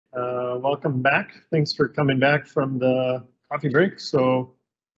welcome back. Thanks for coming back from the coffee break. So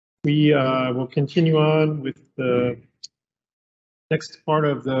we will continue on with the next part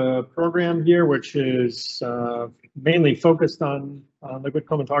of the program here, which is mainly focused on liquid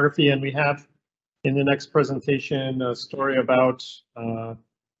chromatography. And we have in the next presentation a story about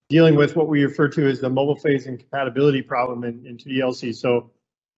dealing with what we refer to as the mobile phase incompatibility problem in 2D-LC. So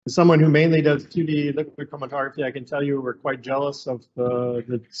as someone who mainly does 2D liquid chromatography, I can tell you we're quite jealous of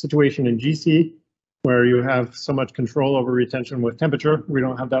the situation in GC, where you have so much control over retention with temperature. We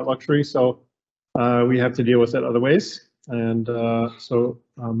don't have that luxury, so we have to deal with it other ways. And so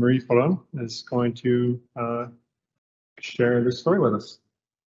Marie Follin is going to share this story with us.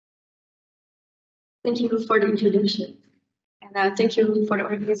 Thank you for the introduction. And thank you for the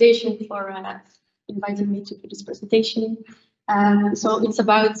organization for inviting me to do this presentation. So it's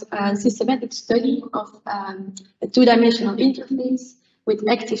about a systematic study of a two-dimensional interface with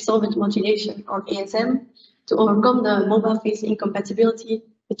active solvent modulation, or ASM, to overcome the mobile phase incompatibility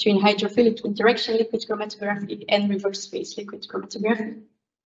between hydrophilic interaction liquid chromatography and reverse phase liquid chromatography.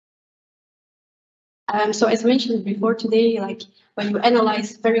 So as mentioned before today, like when you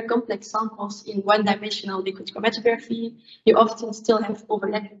analyze very complex samples in one-dimensional liquid chromatography, you often still have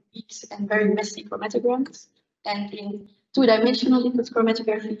overlapping peaks and very messy chromatograms. And in two-dimensional liquid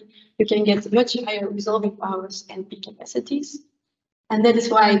chromatography, you can get much higher resolving powers and peak capacities. And that is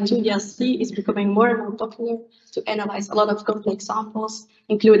why 2D-LC is becoming more and more popular to analyze a lot of complex samples,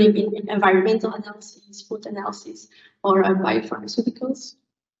 including in environmental analyses, food analysis, or biopharmaceuticals.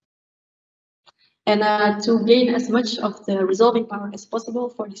 And to gain as much of the resolving power as possible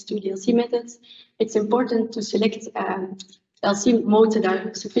for these 2D-LC methods, it's important to select LC modes that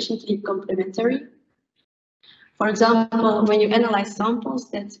are sufficiently complementary. For example, when you analyze samples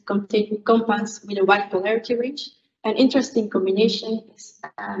that contain compounds with a wide polarity range, an interesting combination is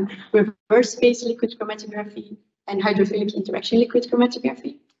reverse phase liquid chromatography and hydrophilic interaction liquid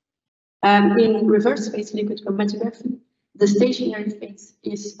chromatography. In reverse phase liquid chromatography, the stationary phase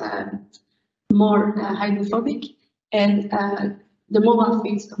is more hydrophobic, and the mobile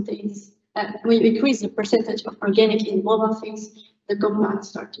phase contains, when you increase the percentage of organic in mobile phase, the compounds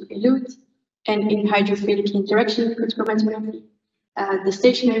start to elute. And in hydrophilic interaction liquid chromatography, the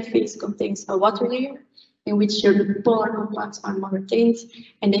stationary phase contains a water layer in which your polar compounds are more retained,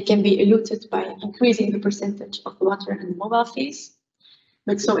 and they can be eluted by increasing the percentage of water in the mobile phase.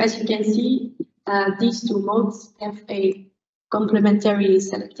 But so as you can see, these two modes have a complementary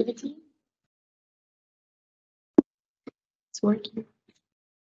selectivity. It's working.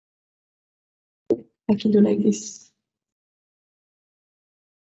 I can do like this.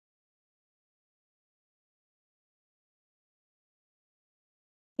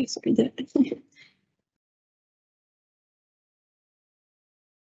 Sorry, that.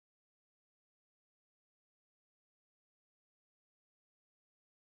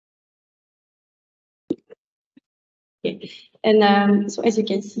 Okay. And so as you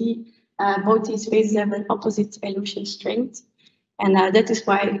can see, both these phases have an opposite elution strength. And that is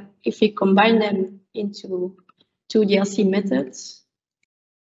why if we combine them into 2D-LC methods,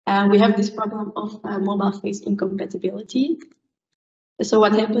 we have this problem of mobile phase incompatibility. So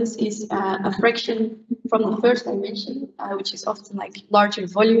what happens is a fraction from the first dimension, which is often like larger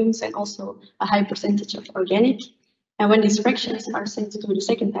volumes and also a high percentage of organic. And when these fractions are sent to the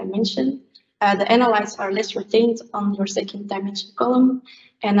second dimension, the analytes are less retained on your second dimension column.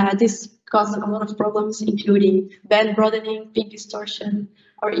 And this causes a lot of problems, including band broadening, peak distortion,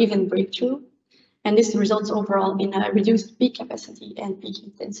 or even breakthrough. And this results overall in a reduced peak capacity and peak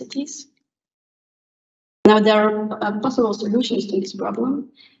intensities. Now, there are possible solutions to this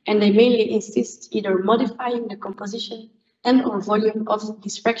problem, and they mainly insist either modifying the composition and or volume of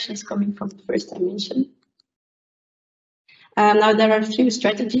these fractions coming from the first dimension. Now, there are a few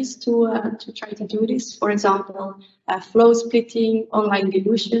strategies to try to do this. For example, flow splitting, online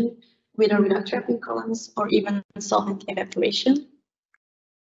dilution, with or without trapping columns, or even solvent evaporation.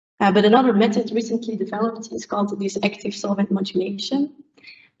 But another method recently developed is called this active solvent modulation.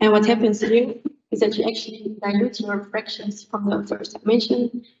 And what happens here is that you actually dilute your fractions from the first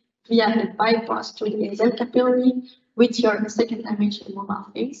dimension via a bypass through the ASM capillary with your second dimension mobile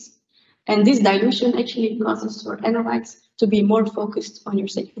phase. And this dilution actually causes your analytes to be more focused on your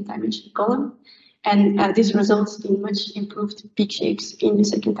second dimension column. And this results in much improved peak shapes in the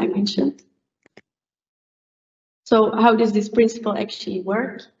second dimension. So how does this principle actually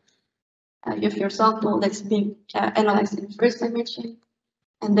work? You have your sample that's being analyzed in the first dimension,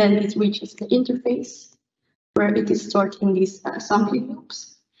 and then it reaches the interface where it is stored in these sampling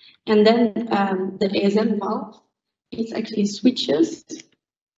loops. And then the ASM valve, it actually switches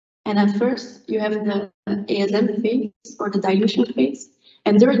And at first, you have the ASM phase or the dilution phase.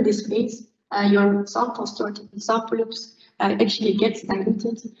 And during this phase, your sample stored in the sample loops actually gets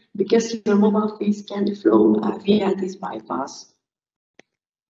diluted because your mobile phase can flow via this bypass.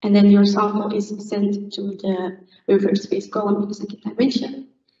 And then your sample is sent to the reverse phase column in the second dimension.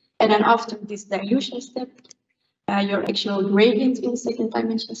 And then after this dilution step, your actual gradient in the second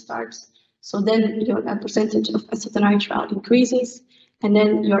dimension starts. So then your percentage of acetonitrile increases, and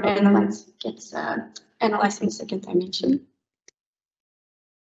then your analyte gets analyzed in the second dimension.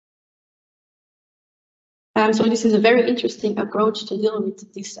 So this is a very interesting approach to deal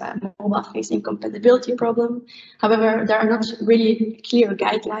with this mobile phase incompatibility problem. However, there are not really clear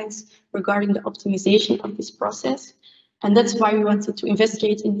guidelines regarding the optimization of this process. And that's why we wanted to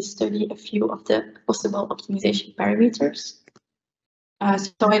investigate in this study a few of the possible optimization parameters.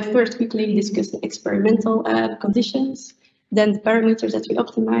 So I first quickly discussed the experimental conditions, then the parameters that we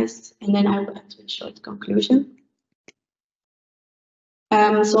optimized, and then I will add to a short conclusion.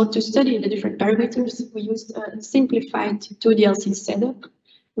 So to study the different parameters, we used a simplified 2D-LC setup,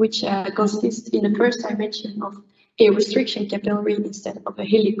 which consists in the first dimension of a restriction capillary instead of a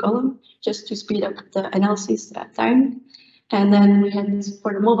HILIC column, just to speed up the analysis time. And then we had,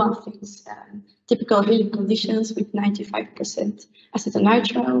 for the mobile phase, typical HILIC conditions with 95%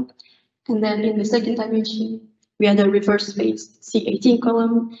 acetonitrile. And then in the second dimension, we had a reverse phase C18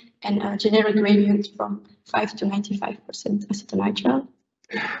 column and a generic gradient from 5 to 95% acetonitrile.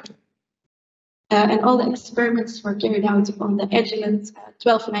 And all the experiments were carried out on the Agilent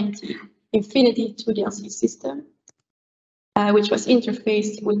 1290 Infinity 2D-LC system, which was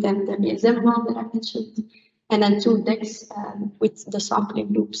interfaced with then the ASM one that I mentioned, and then 2 decks with the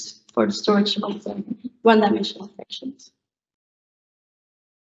sampling loops for the storage of the one-dimensional fractions.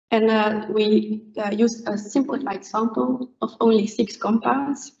 And we used a simplified sample of only 6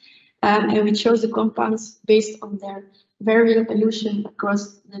 compounds, and we chose the compounds based on their varying elution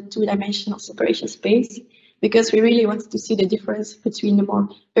across the 2-dimensional separation space, because we really wanted to see the difference between the more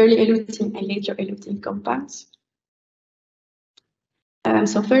early eluting and later eluting compounds.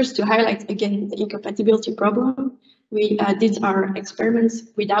 So first, to highlight again the incompatibility problem, we did our experiments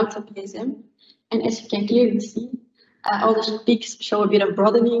without a PSM, and as you can clearly see, all the peaks show a bit of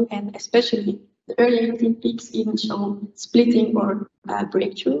broadening, and especially the early eluting peaks even show splitting or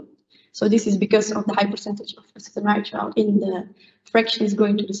breakthrough. So this is because of the high percentage of acetonitrile in the fractions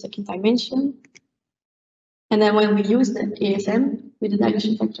going to the second dimension. And then when we use the ASM with a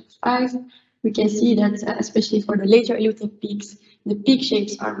dilution factor of 5, we can see that especially for the later eluting peaks, the peak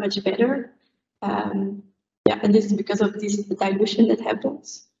shapes are much better. And this is because of this dilution that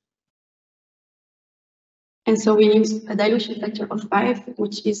happens. And so we use a dilution factor of 5,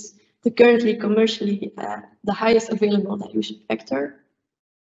 which is the currently commercially the highest available dilution factor.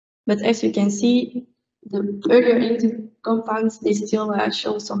 But as you can see, the earlier eluting compounds, they still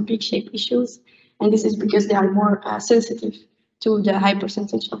show some peak shape issues. And this is because they are more sensitive to the high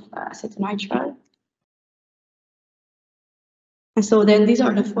percentage of acetonitrile. And so then these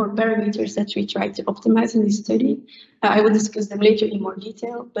are the 4 parameters that we tried to optimize in this study. I will discuss them later in more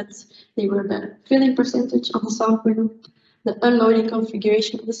detail, but they were the filling percentage of the sample loop, the unloading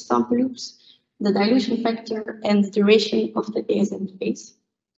configuration of the sample loops, the dilution factor, and the duration of the ASM phase.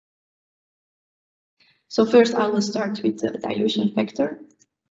 So first I will start with the dilution factor.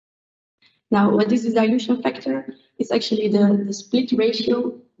 Now, what is the dilution factor? It's actually the split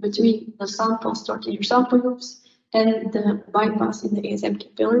ratio between the sample stored in your sample loops and the bypass in the ASM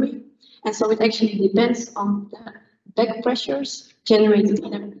capillary. And so it actually depends on the back pressures generated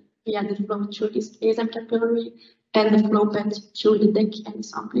via the flow through this ASM capillary and the flow path through the deck and the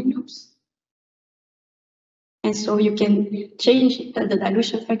sampling loops. And so you can change the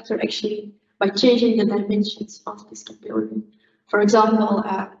dilution factor actually by changing the dimensions of this capillary. For example,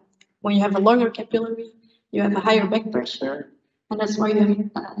 when you have a longer capillary, you have a higher back pressure, and that's why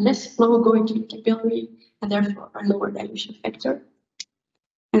you have less flow going to the capillary, and therefore a lower dilution factor.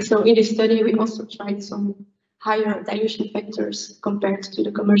 And so in this study, we also tried some higher dilution factors compared to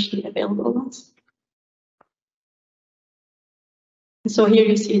the commercially available ones. And so here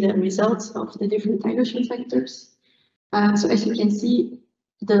you see the results of the different dilution factors. So as you can see,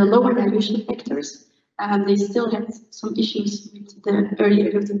 the lower dilution factors, they still had some issues with the early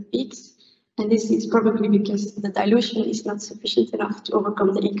eluting peaks. And this is probably because the dilution is not sufficient enough to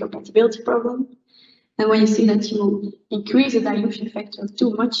overcome the incompatibility problem. And when you see that you increase the dilution factor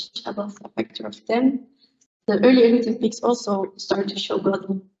too much, above a factor of 10, the early eluting peaks also start to show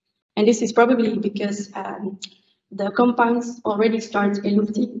broadening. And this is probably because the compounds already start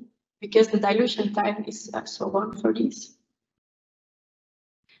eluting because the dilution time is so long for these.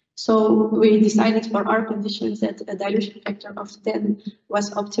 So we decided for our conditions that a dilution factor of 10 was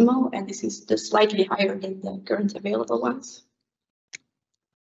optimal, and this is just slightly higher than the current available ones.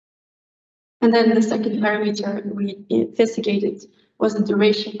 And then the second parameter we investigated was the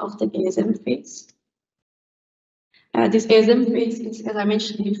duration of the ASM phase. This ASM phase is, as I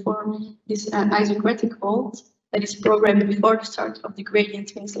mentioned before, this isocratic hold that is programmed before the start of the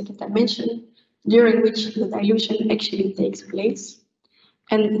gradient in the second dimension, during which the dilution actually takes place.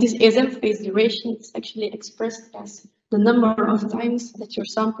 And this ASM phase duration is actually expressed as the number of times that your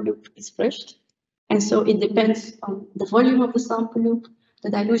sample loop is flushed. And so it depends on the volume of the sample loop, the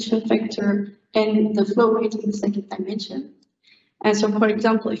dilution factor, and the flow rate in the second dimension. And so, for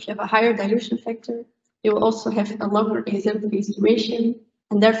example, if you have a higher dilution factor, you will also have a longer ASM phase duration,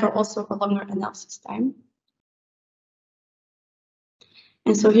 and therefore also a longer analysis time.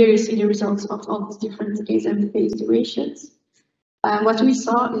 And so here you see the results of all these different ASM phase durations. What we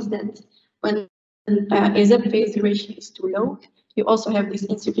saw is that when ASM phase duration is too low, you also have this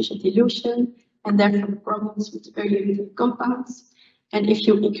insufficient dilution, and therefore problems with early compounds. And if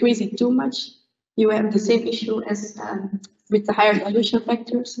you increase it too much, you have the same issue as with the higher dilution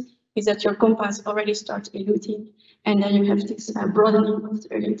factors, is that your compounds already start eluting, and then you have this broadening of the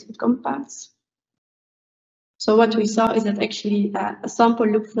eluting compounds. So what we saw is that actually a sample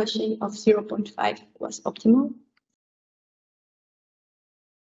loop flushing of 0.5 was optimal.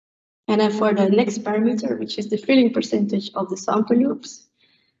 And then for the next parameter, which is the filling percentage of the sample loops,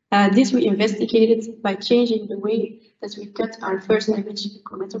 this we investigated by changing the way that we cut our first dimension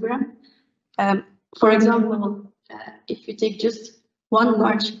chromatogram. For example, if you take just one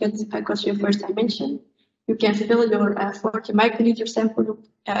large cut across your first dimension, you can fill your 40 microliter sample loop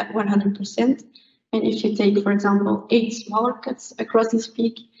at 100%. And if you take, for example, 8 smaller cuts across this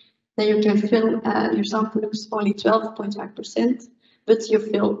peak, then you can fill your sample loops only 12.5%, but you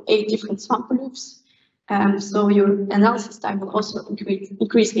fill 8 different sample loops. So your analysis time will also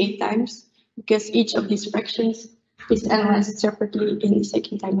increase 8 times, because each of these fractions is analyzed separately in the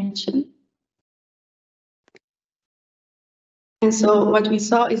second dimension. And so what we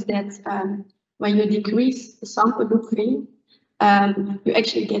saw is that when you decrease the sample loop filling, you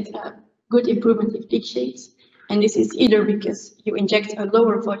actually get a good improvement in peak shapes. And this is either because you inject a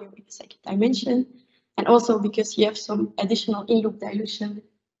lower volume in the second dimension, and also because you have some additional in-loop dilution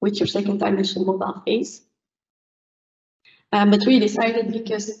with your second dimension mobile phase. But we decided,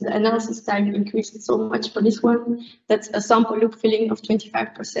 because the analysis time increased so much for this one, that a sample loop filling of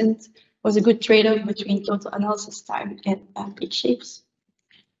 25% was a good trade-off between total analysis time and peak shapes.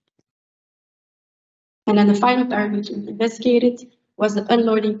 And then the final parameter we investigated was the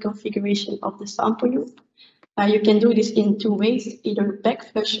unloading configuration of the sample loop. You can do this in 2 ways, either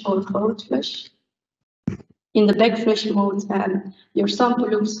backflush or forward flush. In the backflush mode, your sample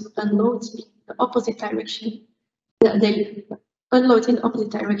loops unload in the opposite direction. They unload in the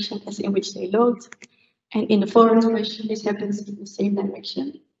opposite direction as in which they load. And in the forward flush, this happens in the same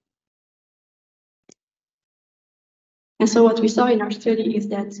direction. And so what we saw in our study is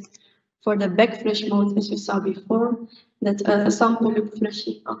that for the backflush mode, as we saw before, that a sample loop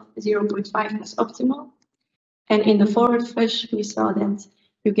flushing of 0.5 was optimal. And in the forward flush, we saw that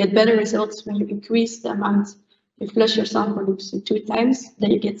you get better results when you increase the amount you flush your sample loops 2 times, then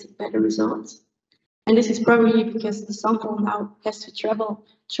you get better results. And this is probably because the sample now has to travel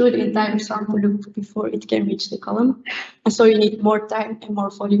through the entire sample loop before it can reach the column. And so you need more time and more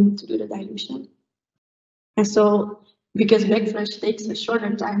volume to do the dilution. And so because backflush takes a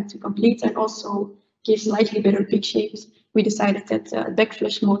shorter time to complete and also gives slightly better peak shapes, we decided that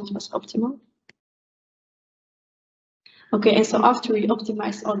backflush mode was optimal. Okay, and so after we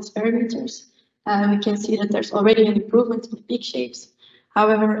optimized all these parameters, we can see that there's already an improvement in the peak shapes.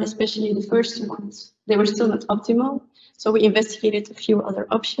 However, especially the first ones, they were still not optimal. So we investigated a few other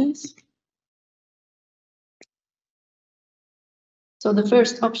options. So the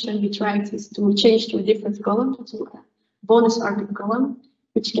first option we tried is to change to a different column, to a bonus RP column,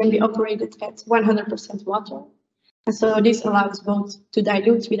 which can be operated at 100% water. And so this allows both to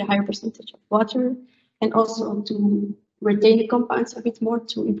dilute with a higher percentage of water and also to retain the compounds a bit more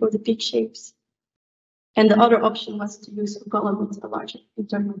to improve the peak shapes. And the other option was to use a column with a larger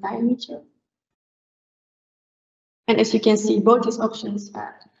internal diameter. And as you can see, both these options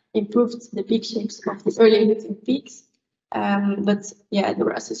improved the peak shapes of the early eluting peaks. But yeah, they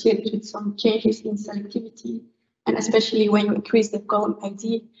were associated with some changes in selectivity. And especially when you increase the column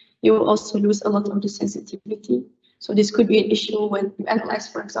ID, you will also lose a lot of the sensitivity. So this could be an issue when you analyze,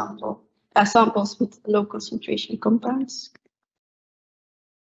 for example, samples with low concentration compounds.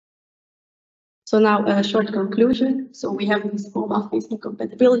 So now a short conclusion. So we have this mobile phase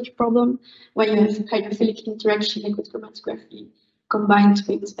incompatibility problem where you have hydrophilic interaction liquid chromatography combined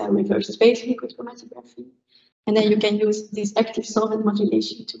with reverse phase liquid chromatography. And then you can use this active solvent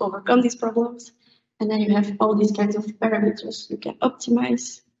modulation to overcome these problems. And then you have all these kinds of parameters you can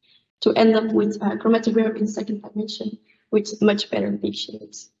optimize to end up with chromatography in second dimension with much better peak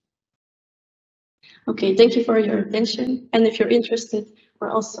shapes. Okay, thank you for your attention. And if you're interested, we're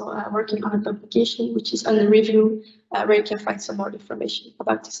also working on a publication which is under review, where you can find some more information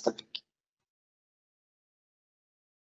about this topic.